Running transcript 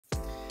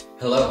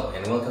Hello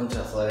and welcome to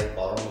Athletic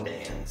Ballroom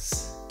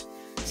Dance.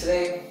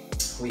 Today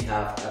we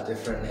have a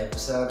different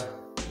episode.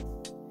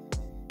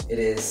 It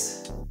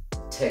is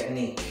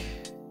Technique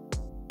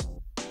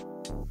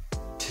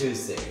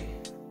Tuesday.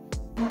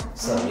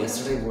 So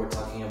yesterday we were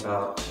talking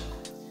about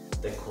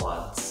the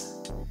quads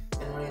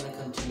and we're going to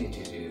continue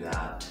to do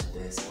that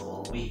this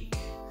whole week.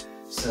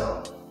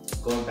 So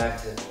going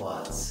back to the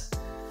quads,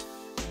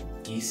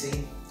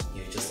 easy.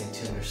 You just need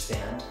to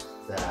understand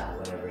that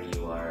whenever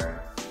you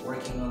are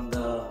working on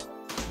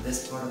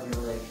this part of your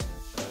leg,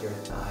 of your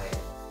thigh,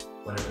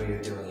 whenever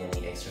you're doing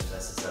any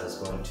exercises that is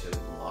going to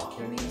lock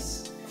your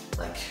knees,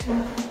 like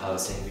I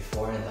was saying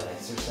before in that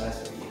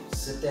exercise where you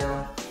sit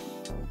down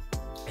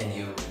and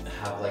you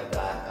have like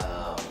that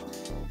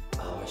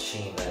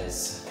machine that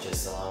is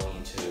just allowing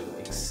you to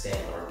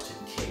extend or to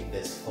kick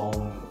this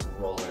foam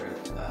roller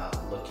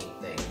looking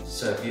thing.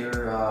 So if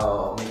you're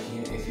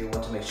if you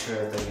want to make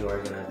sure that you are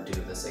gonna do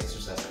this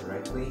exercise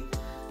correctly,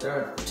 there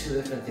are two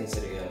different things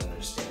that you gotta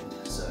understand.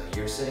 So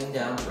you're sitting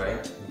down,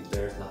 right?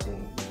 There's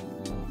nothing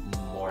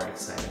more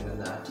exciting than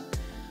that.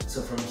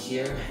 So from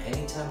here,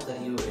 anytime that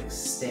you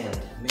extend,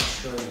 make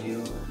sure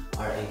you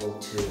are able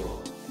to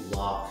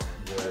lock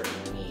your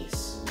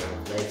knees. Your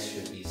legs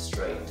should be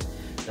straight.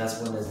 That's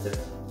when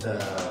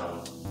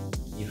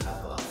you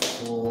have a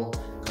full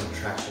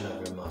contraction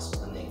of your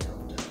muscle and they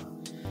come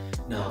down.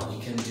 Now you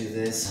can do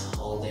this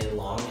all day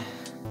long.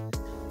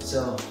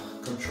 So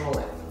control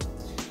it.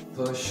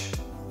 Push,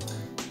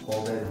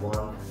 hold it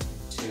 1,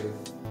 2,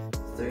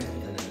 3,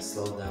 and then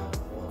slow down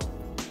 1,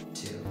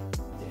 2, 3.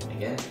 And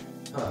again,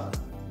 up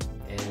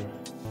and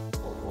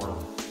hold 1,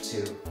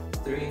 2,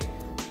 3.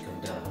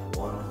 Come down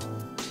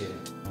 1, 2,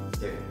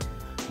 3.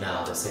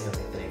 Now the second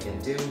thing that you can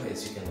do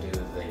is you can do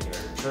your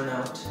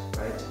turnout,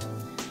 right?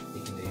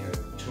 You can do your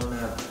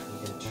turnout. You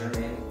can turn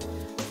in.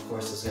 Of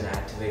course, it's going to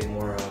activate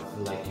more of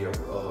like your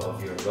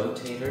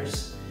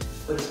rotators,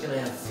 but it's going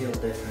to feel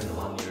different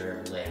on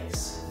your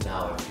legs.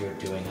 Now, if you're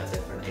doing a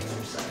different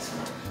exercise,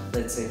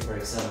 let's say for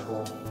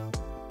example,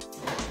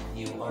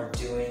 you are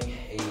doing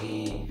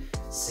a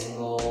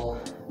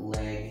single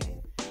leg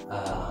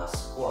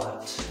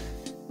squat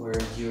where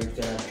you're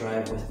gonna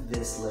drive with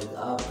this leg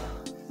up.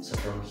 So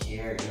from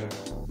here,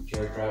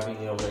 you're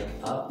driving your leg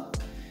up.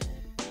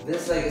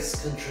 This leg is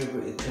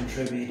contributing.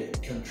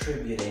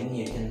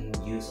 You can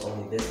use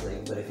only this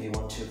leg, but if you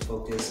want to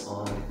focus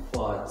on the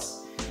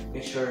quads,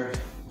 make sure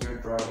you're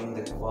driving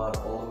the quad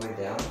all the way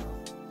down.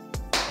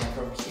 And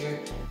from here,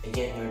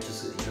 again, you're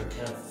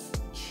kind of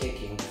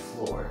kicking the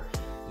floor.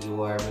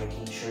 You are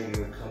making sure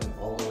you're coming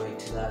all the way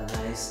to that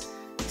nice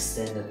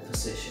extended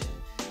position.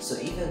 So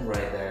even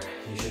right there,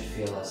 you should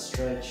feel a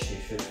stretch. You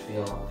should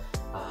feel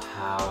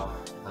how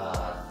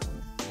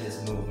this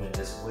movement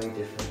is way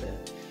different than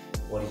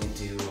what you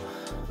do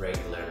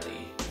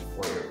regularly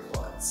for your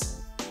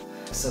quads.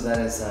 So that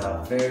is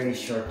a very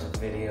short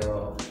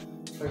video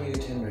for you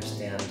to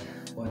understand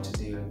what to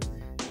do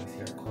with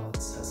your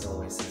quads. As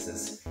always, this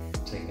is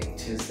Technique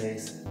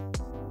Tuesdays,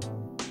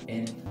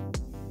 and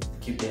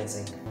keep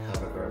dancing,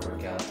 have a great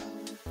workout.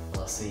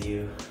 I'll see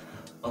you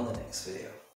on the next video.